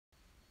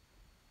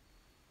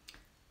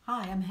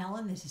Hi, I'm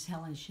Helen. This is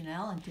Helen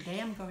Chanel, and today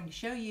I'm going to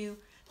show you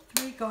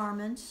 3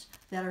 garments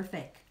that are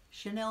fake.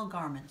 Chanel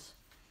garments.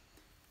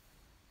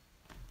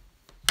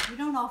 You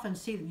don't often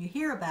see them. You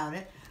hear about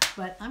it,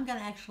 but I'm going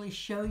to actually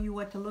show you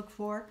what to look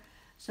for.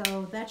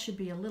 So that should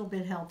be a little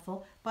bit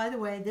helpful. By the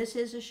way, this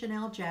is a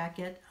Chanel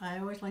jacket. I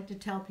always like to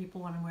tell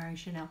people when I'm wearing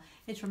Chanel.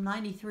 It's from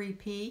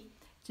 93P.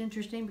 It's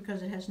interesting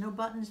because it has no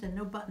buttons and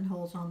no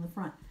buttonholes on the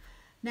front.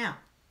 Now,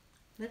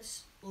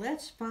 let's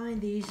find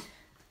these.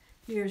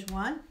 Here's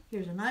one.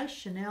 Here's a nice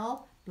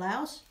Chanel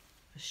blouse,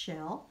 a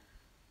shell.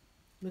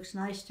 Looks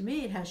nice to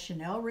me. It has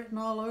Chanel written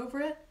all over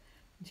it.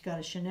 It's got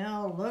a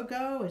Chanel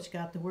logo. It's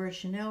got the word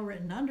Chanel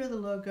written under the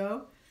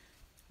logo.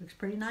 Looks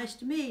pretty nice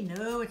to me.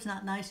 No, it's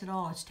not nice at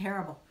all. It's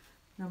terrible.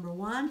 Number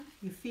one,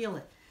 you feel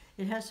it.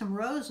 It has some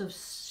rows of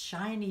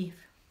shiny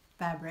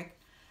fabric,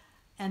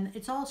 and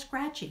it's all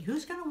scratchy.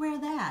 Who's going to wear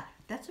that?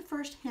 That's the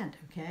first hint,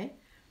 okay?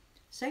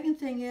 Second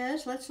thing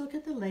is, let's look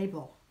at the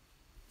label.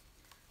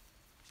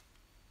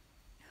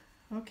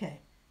 Okay,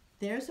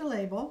 there's the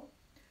label.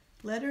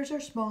 Letters are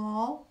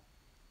small.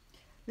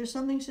 There's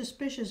something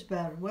suspicious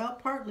about it. Well,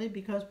 partly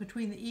because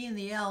between the E and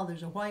the L,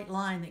 there's a white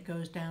line that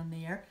goes down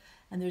there,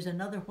 and there's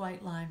another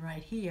white line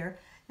right here,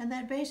 and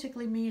that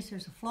basically means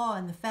there's a flaw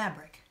in the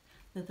fabric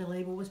that the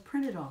label was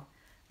printed on.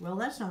 Well,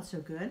 that's not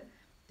so good.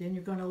 Then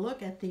you're going to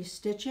look at the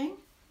stitching,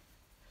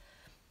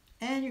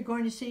 and you're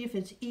going to see if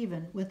it's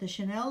even. With the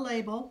Chanel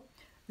label,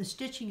 the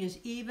stitching is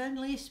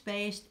evenly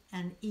spaced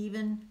and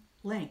even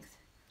length.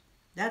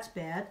 That's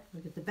bad.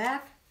 Look at the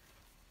back.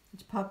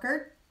 It's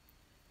puckered.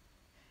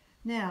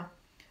 Now,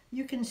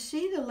 you can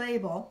see the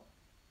label,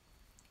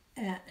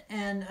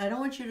 and I don't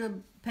want you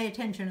to pay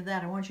attention to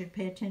that. I want you to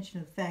pay attention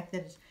to the fact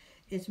that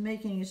it's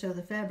making it so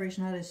the fabric's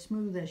not as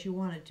smooth as you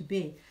want it to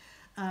be.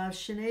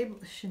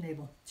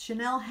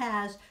 Chanel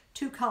has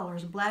 2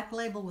 colors, black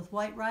label with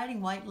white writing,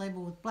 white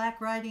label with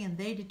black writing, and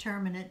they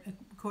determine it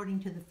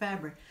according to the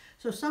fabric.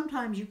 So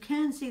sometimes you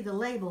can see the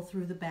label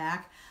through the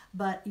back,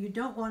 but you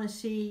don't want to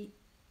see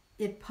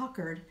it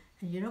puckered,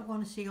 and you don't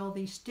want to see all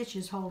these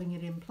stitches holding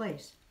it in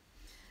place.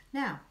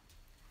 Now,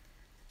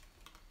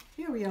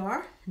 here we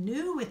are,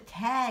 new with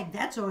tag.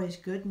 That's always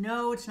good.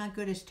 No, it's not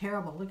good, it's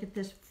terrible. Look at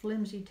this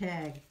flimsy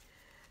tag.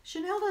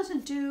 Chanel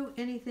doesn't do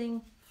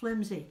anything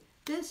flimsy.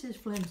 This is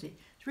flimsy.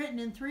 It's written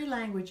in 3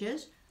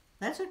 languages.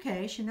 That's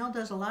okay. Chanel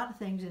does a lot of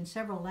things in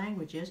several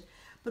languages,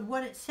 but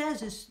what it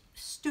says is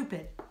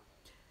stupid.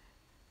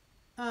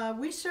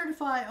 We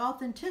certify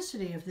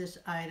authenticity of this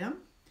item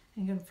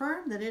and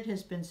confirm that it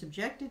has been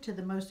subjected to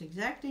the most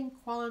exacting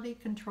quality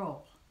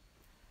control.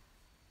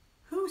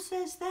 Who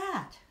says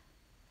that?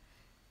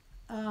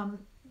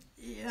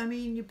 I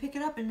mean, you pick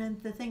it up and then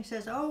the thing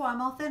says, oh,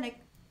 I'm authentic.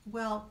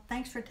 Well,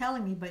 thanks for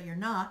telling me, but you're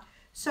not.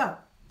 So,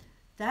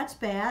 that's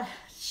bad.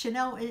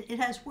 Chanel, it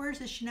has words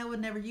that Chanel would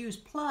never use.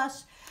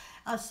 Plus,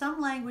 some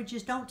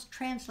languages don't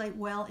translate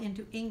well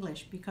into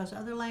English because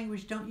other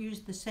languages don't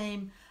use the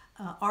same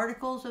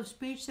articles of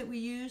speech that we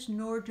use,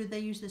 nor do they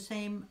use the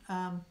same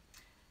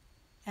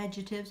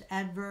adjectives,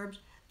 adverbs.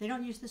 They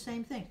don't use the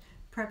same thing.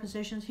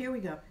 Prepositions, here we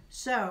go.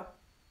 So,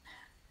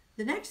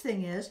 the next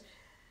thing is,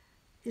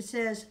 it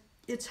says,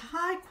 its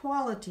high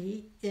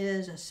quality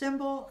is a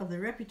symbol of the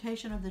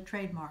reputation of the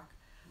trademark.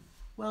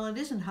 Well, it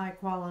isn't high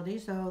quality,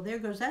 so there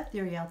goes that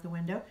theory out the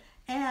window.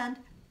 And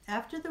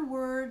after the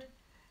word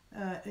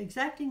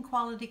exacting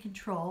quality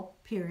control,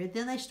 period,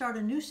 then they start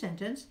a new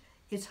sentence.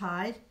 It's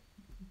high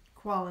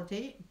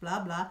quality,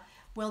 blah, blah.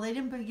 Well, they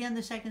didn't begin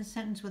the second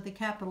sentence with a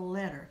capital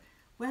letter.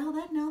 Well,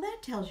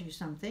 that tells you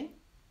something.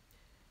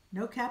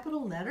 No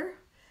capital letter.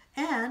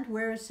 And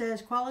where it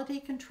says quality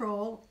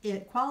control,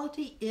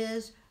 quality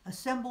is a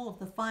symbol of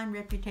the fine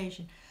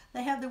reputation.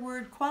 They have the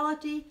word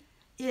quality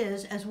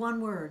is as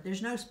one word.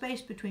 There's no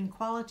space between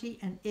quality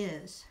and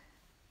is.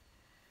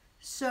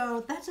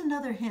 So that's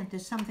another hint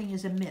that something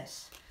is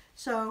amiss.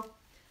 So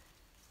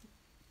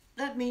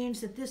that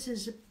means that this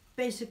is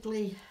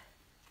basically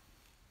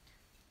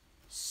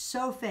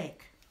so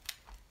fake.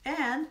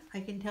 And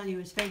I can tell you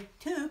it's fake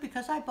too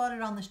because I bought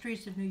it on the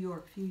streets of New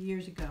York a few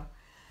years ago.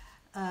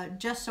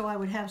 Just so I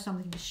would have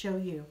something to show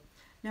you.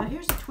 Now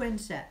here's a twin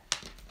set,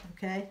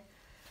 okay?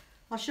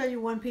 I'll show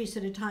you one piece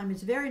at a time.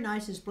 It's very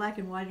nice. It's black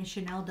and white, and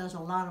Chanel does a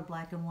lot of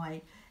black and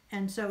white.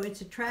 And so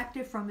it's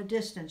attractive from a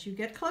distance. You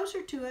get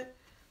closer to it.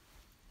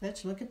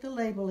 Let's look at the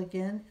label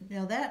again.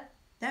 Now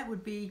that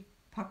would be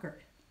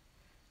puckered,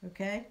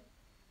 okay?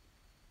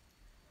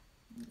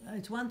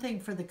 It's one thing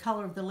for the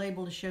color of the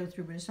label to show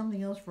through, but it's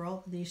something else for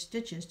all these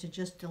stitches to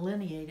just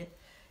delineate it.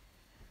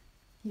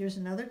 Here's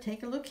another.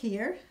 Take a look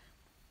here.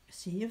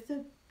 See if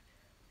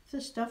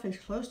the stuff is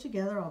close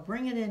together. I'll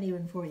bring it in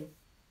even for you.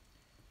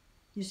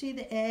 You see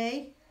the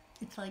A?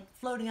 It's like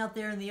floating out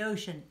there in the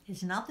ocean.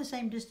 It's not the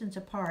same distance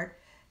apart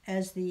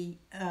as the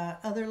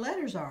other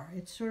letters are.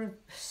 It's sort of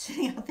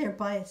sitting out there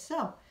by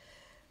itself.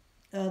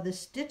 The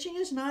stitching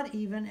is not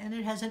even, and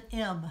it has an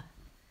M.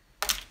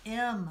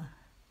 M.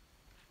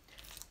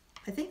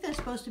 I think that's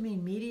supposed to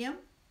mean medium,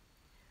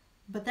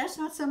 but that's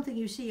not something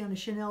you see on a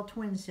Chanel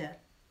twin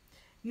set.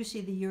 you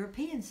see the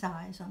European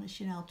size on a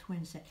Chanel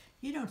twin set.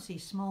 You don't see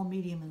small,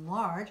 medium, and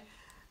large.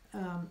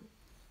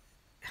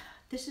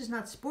 This is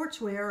not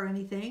sportswear or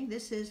anything.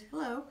 This is,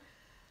 hello.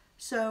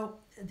 So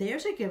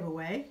there's a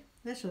giveaway.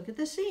 Let's look at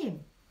the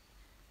seam.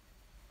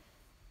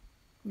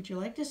 Would you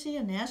like to see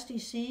a nasty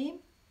seam?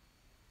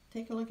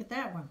 Take a look at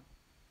that one.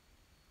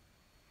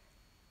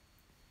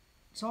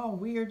 It's all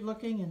weird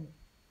looking and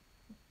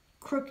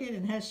crooked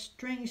and has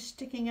strings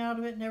sticking out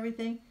of it and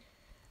everything.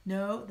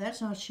 No,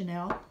 that's not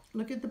Chanel.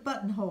 Look at the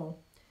buttonhole.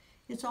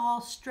 It's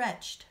all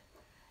stretched.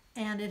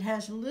 And it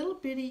has little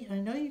bitty, I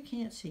know you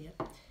can't see it,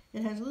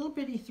 it has little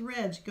bitty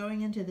threads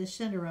going into the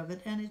center of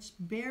it, and it's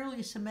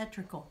barely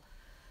symmetrical.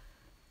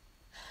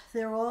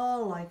 They're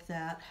all like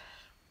that.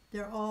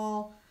 They're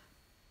all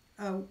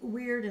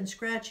weird and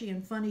scratchy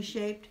and funny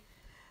shaped.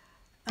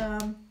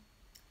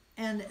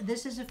 And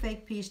this is a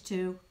fake piece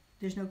too.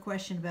 There's no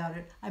question about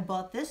it. I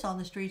bought this on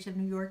the streets of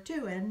New York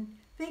too, and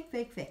fake,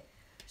 fake, fake.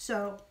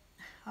 So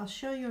I'll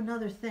show you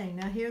another thing.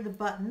 Now here are the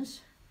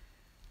buttons.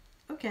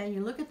 Okay,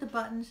 you look at the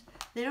buttons.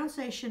 They don't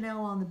say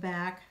Chanel on the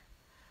back.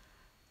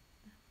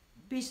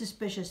 Be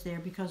suspicious there,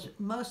 because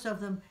most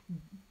of them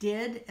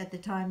did at the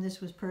time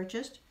this was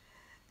purchased.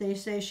 They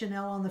say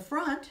Chanel on the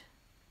front.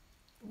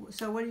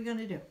 So what are you going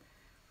to do?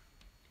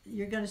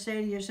 You're going to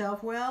say to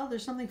yourself, well,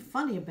 there's something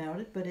funny about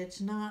it, but it's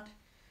not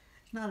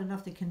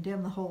enough to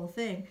condemn the whole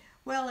thing.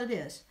 Well, it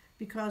is,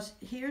 because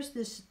here's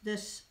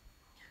this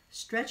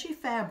stretchy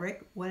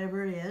fabric,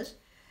 whatever it is,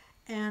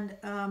 and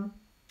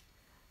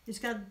it's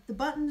got the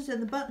buttons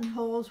and the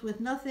buttonholes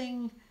with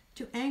nothing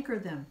to anchor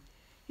them.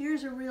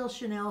 Here's a real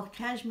Chanel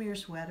cashmere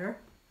sweater,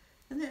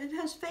 and it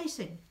has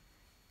facing.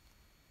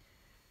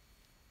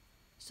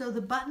 So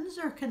the buttons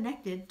are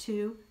connected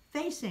to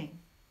facing,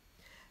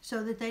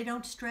 so that they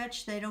don't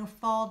stretch, they don't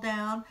fall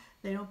down,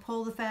 they don't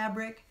pull the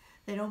fabric,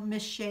 they don't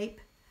misshape.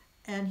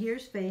 And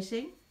here's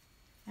facing,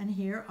 and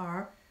here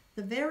are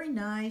the very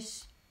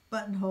nice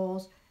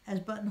buttonholes, as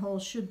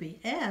buttonholes should be.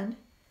 And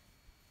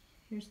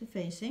here's the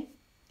facing.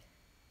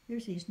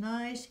 Here's these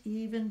nice,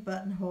 even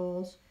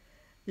buttonholes.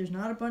 There's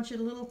not a bunch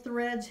of little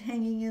threads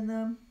hanging in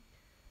them.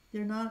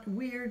 They're not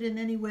weird in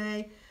any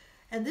way.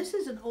 And this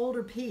is an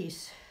older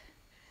piece,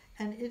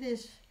 and it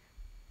is,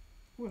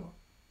 well,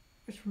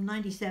 it's from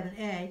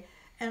 97A.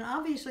 And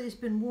obviously it's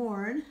been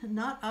worn,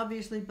 not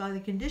obviously by the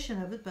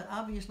condition of it, but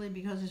obviously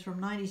because it's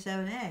from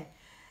 97A.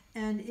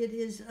 And it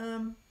is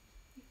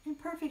in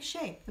perfect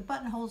shape. The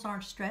buttonholes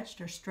aren't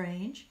stretched or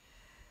strange.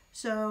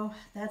 So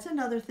that's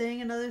another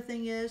thing. Another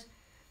thing is,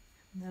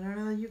 I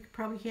don't know, you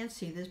probably can't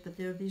see this, but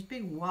there are these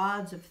big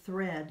wads of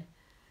thread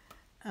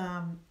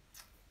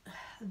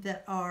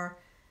that are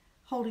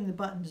holding the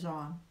buttons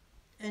on.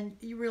 And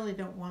you really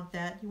don't want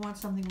that. You want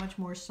something much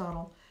more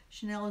subtle.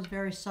 Chanel is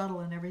very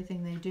subtle in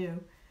everything they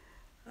do.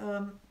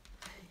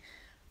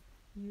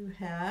 You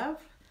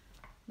have,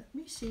 let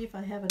me see if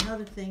I have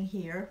another thing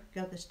here.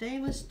 Got the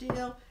stainless steel,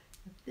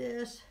 got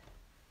this.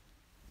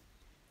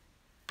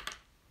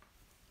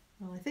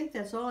 Well, I think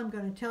that's all I'm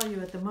going to tell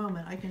you at the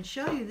moment. I can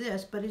show you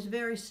this, but it's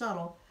very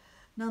subtle.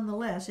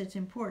 Nonetheless, it's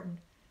important.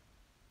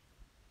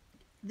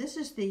 This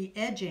is the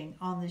edging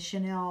on the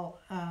Chanel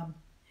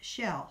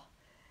shell.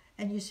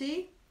 And you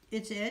see,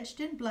 it's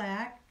edged in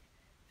black.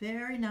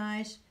 Very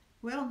nice.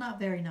 Well, not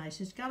very nice.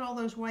 It's got all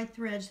those white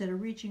threads that are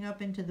reaching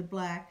up into the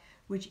black,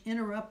 which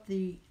interrupt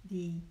the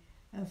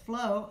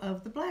flow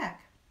of the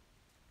black.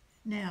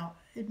 Now,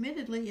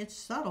 admittedly, it's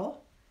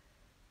subtle,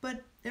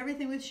 but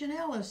everything with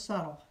Chanel is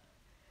subtle.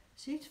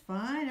 See, it's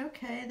fine.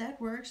 Okay,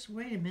 that works.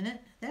 Wait a minute.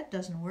 That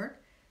doesn't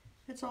work.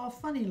 It's all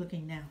funny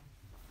looking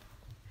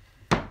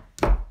now.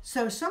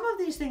 So some of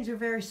these things are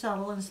very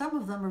subtle, and some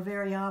of them are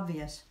very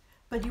obvious.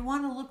 But you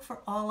want to look for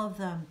all of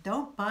them.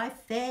 Don't buy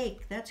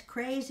fake. That's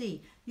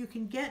crazy. You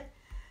can get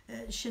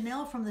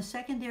Chanel from the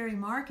secondary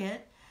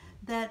market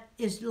that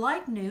is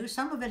like new.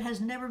 Some of it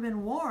has never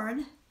been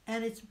worn,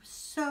 and it's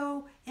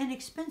so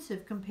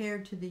inexpensive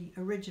compared to the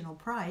original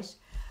price.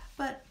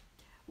 But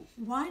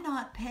why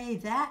not pay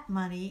that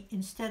money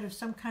instead of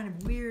some kind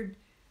of weird,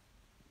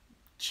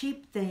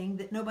 cheap thing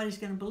that nobody's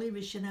going to believe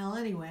is Chanel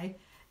anyway?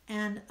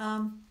 And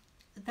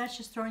that's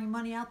just throwing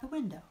money out the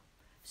window.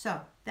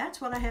 So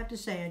that's what I have to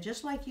say. I'd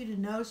just like you to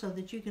know so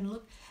that you can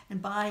look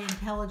and buy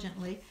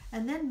intelligently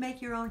and then make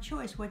your own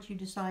choice what you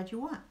decide you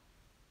want.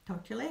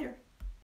 Talk to you later.